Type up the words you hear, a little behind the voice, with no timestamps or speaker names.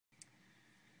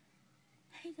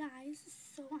Hi guys,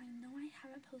 so I know I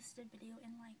haven't posted a video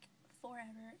in like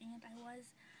forever, and I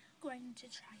was going to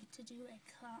try to do a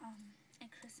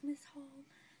Christmas haul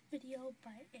video,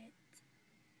 but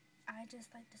I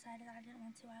just like decided I didn't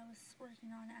want to. I was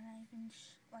working on it and I even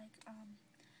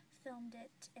filmed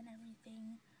it and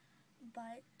everything,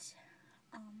 but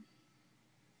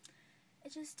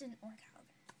it just didn't work out.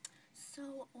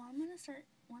 So what I'm gonna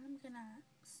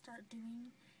start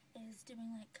doing is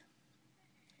doing like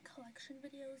collection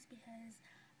videos, because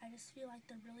I just feel like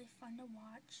they're really fun to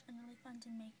watch and really fun to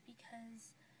make,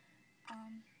 because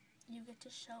you get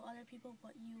to show other people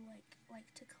what you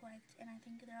like to collect, and I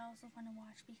think they're also fun to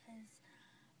watch because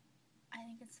I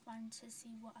think it's fun to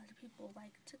see what other people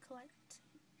like to collect.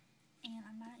 And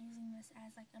I'm not using this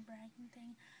as like a bragging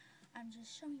thing, I'm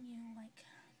just showing you like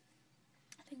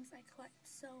things I collect.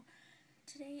 So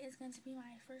today is going to be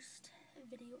my first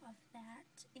video of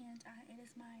that, and it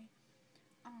is my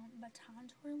baton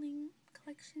twirling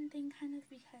collection thing, kind of,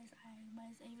 because I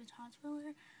was a baton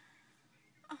twirler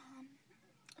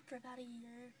for about a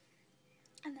year,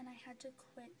 and then I had to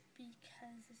quit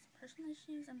because of personal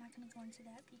issues. I'm not going to go into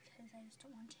that because I just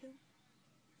don't want to.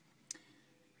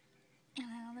 And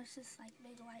I know there's this like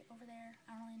big light over there,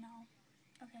 I don't really know.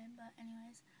 Okay, but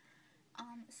anyways,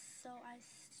 so I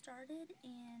started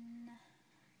in,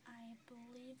 I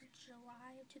believe,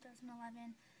 July of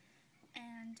 2011,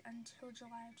 and until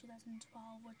July of 2012,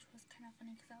 which was kind of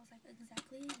funny because that was like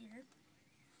exactly a year.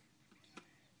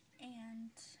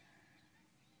 And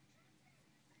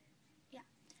yeah,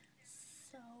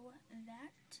 so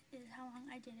that is how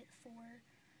long I did it for.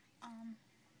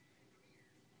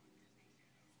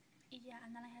 Yeah,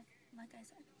 and then I had, like I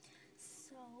said,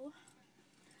 so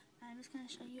I'm just going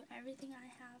to show you everything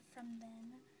I have from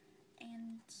then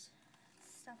and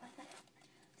stuff like that.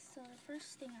 So the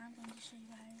first thing I'm going to show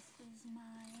you guys is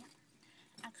my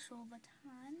actual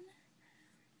baton.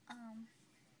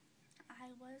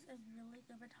 I was a really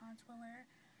good baton twirler.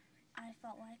 I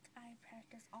felt like I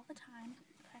practiced all the time,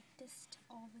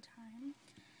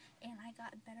 and I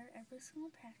got better every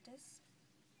single practice.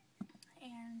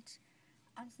 And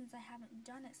since I haven't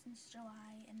done it since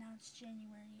July, and now it's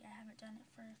January, I haven't done it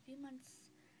for a few months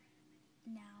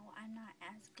now, I'm not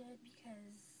as good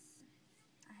because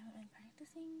I haven't been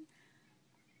practicing.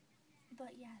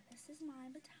 But yeah, this is my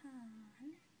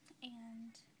baton,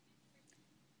 and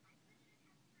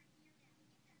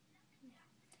yeah,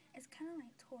 it's kind of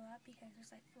like tore up because there's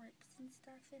like rips and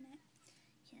stuff in it.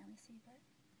 Can't really see, but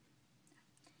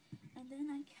yeah. And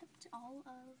then I kept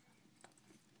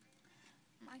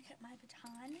my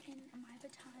baton in my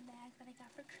baton bag that I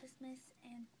got for Christmas,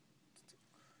 and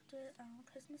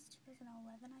Christmas 2011,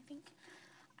 I think.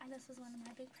 This was one of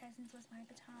my big presents, was my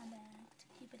baton bag to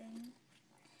keep it in.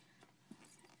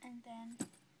 And then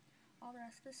all the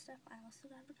rest of this stuff I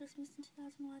also got for Christmas in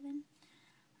 2011.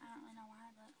 I don't really know why,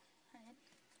 but I did.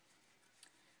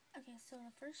 Okay, so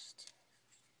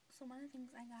one of the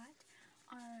things I got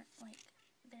are like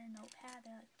their notepad,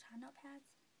 they're like baton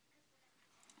notepads.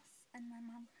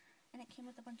 And it came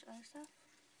with a bunch of other stuff,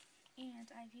 and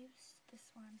I've used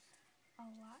this one a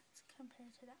lot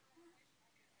compared to that one.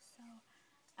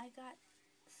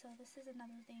 So this is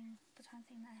another baton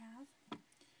thing that I have.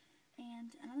 And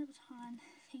another baton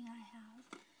thing I have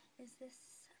is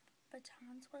this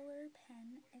baton twirler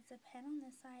pen. It's a pen on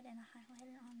this side and a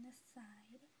highlighter on this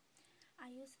side.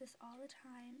 I use this all the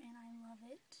time and I love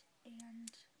it, and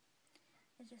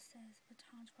it just says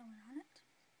baton twirler on it.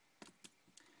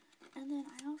 And then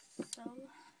I also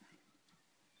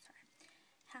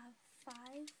have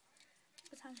 5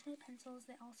 baton twirler pencils.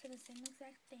 They all say the same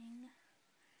exact thing.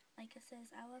 Like it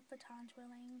says, I love baton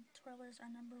twirling, twirlers are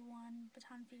 #1,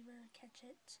 baton fever, catch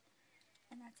it,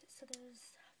 and that's it. So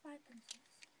there's 5 pencils.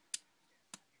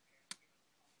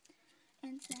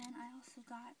 And then I also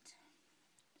got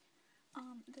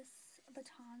this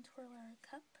baton twirler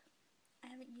cup. I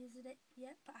haven't used it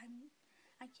yet, but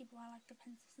I keep a lot of like the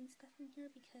pencils and stuff in here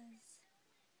because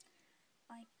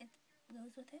like it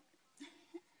goes with it.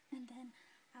 And then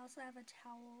I also have a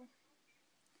towel,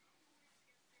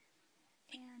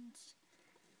 and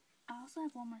I also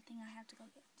have one more thing I have to go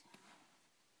get.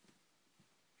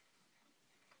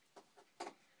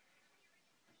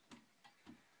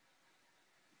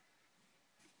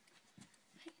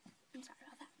 Okay, I'm sorry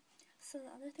about that. So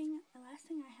the last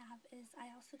thing I have is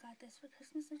I also got this for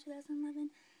Christmas of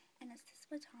 2011, and it's this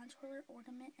baton twirler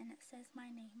ornament, and it says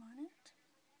my name on it.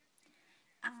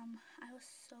 I was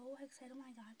so excited when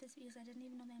I got this because I didn't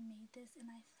even know they made this,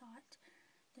 and I thought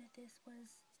that this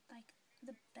was like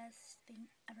the best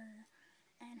thing ever.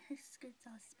 And her skirt's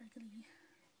all sparkly.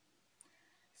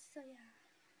 So yeah,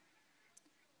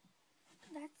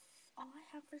 all I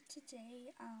have for today,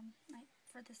 like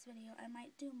for this video. I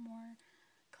might do more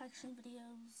collection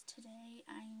videos today.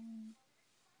 I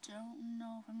don't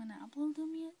know if I'm gonna upload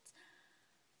them yet,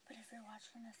 but if you're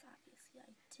watching this, obviously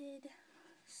I did.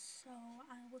 So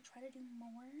I will try to do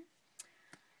more,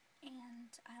 and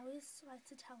I always like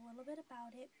to tell a little bit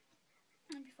about it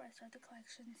before I start the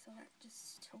collection, so that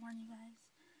just to warn you guys.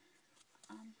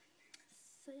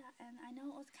 So yeah, and I know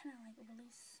it was kind of like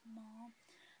really small,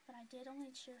 but I did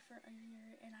only cheer for a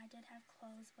year, and I did have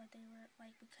clothes, but they were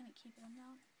like, we couldn't keep them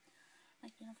though,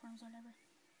 like uniforms or whatever,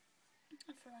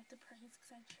 for like the parades,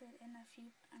 because I cheered in a few,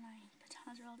 and I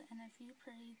Baton Twirled in a few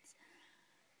parades,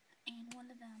 and one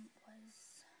of them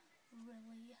was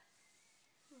really,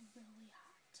 really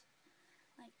hot,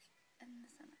 like in the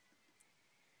summer,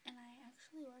 and I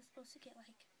actually was supposed to get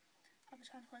like a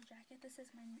Baton Twirl jacket. This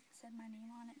is said my name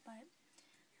on it, but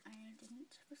I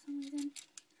didn't for some reason.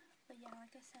 But yeah,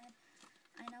 like I said,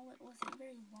 I know it wasn't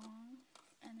very long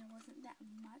and there wasn't that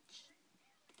much,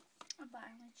 but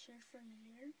I only cheered for a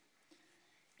year,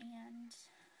 and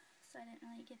so I didn't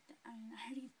really get the, I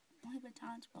already only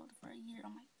Baton Twirled for a year, oh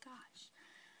my gosh.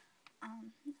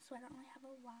 So I don't really have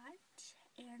a lot,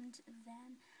 and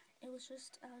then it was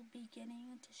just a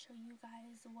beginning to show you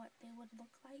guys what they would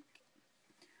look like,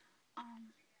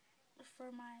 for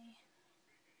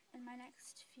in my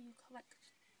next few collective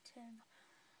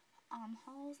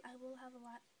hauls. I will have a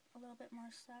little bit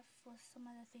more stuff with some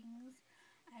of the things.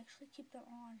 I actually keep them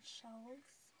all on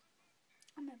shelves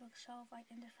on my bookshelf,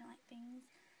 like in different like things,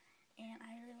 and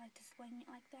I really like displaying it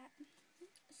like that.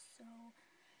 So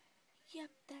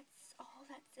yep, that's all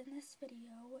that's in this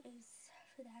video is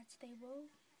for that. They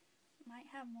might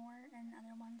have more and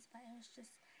other ones, but it was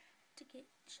just to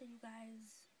show you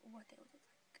guys what they would look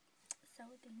like. So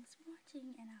thanks for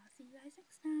watching, and I'll see you guys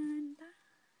next time. Bye.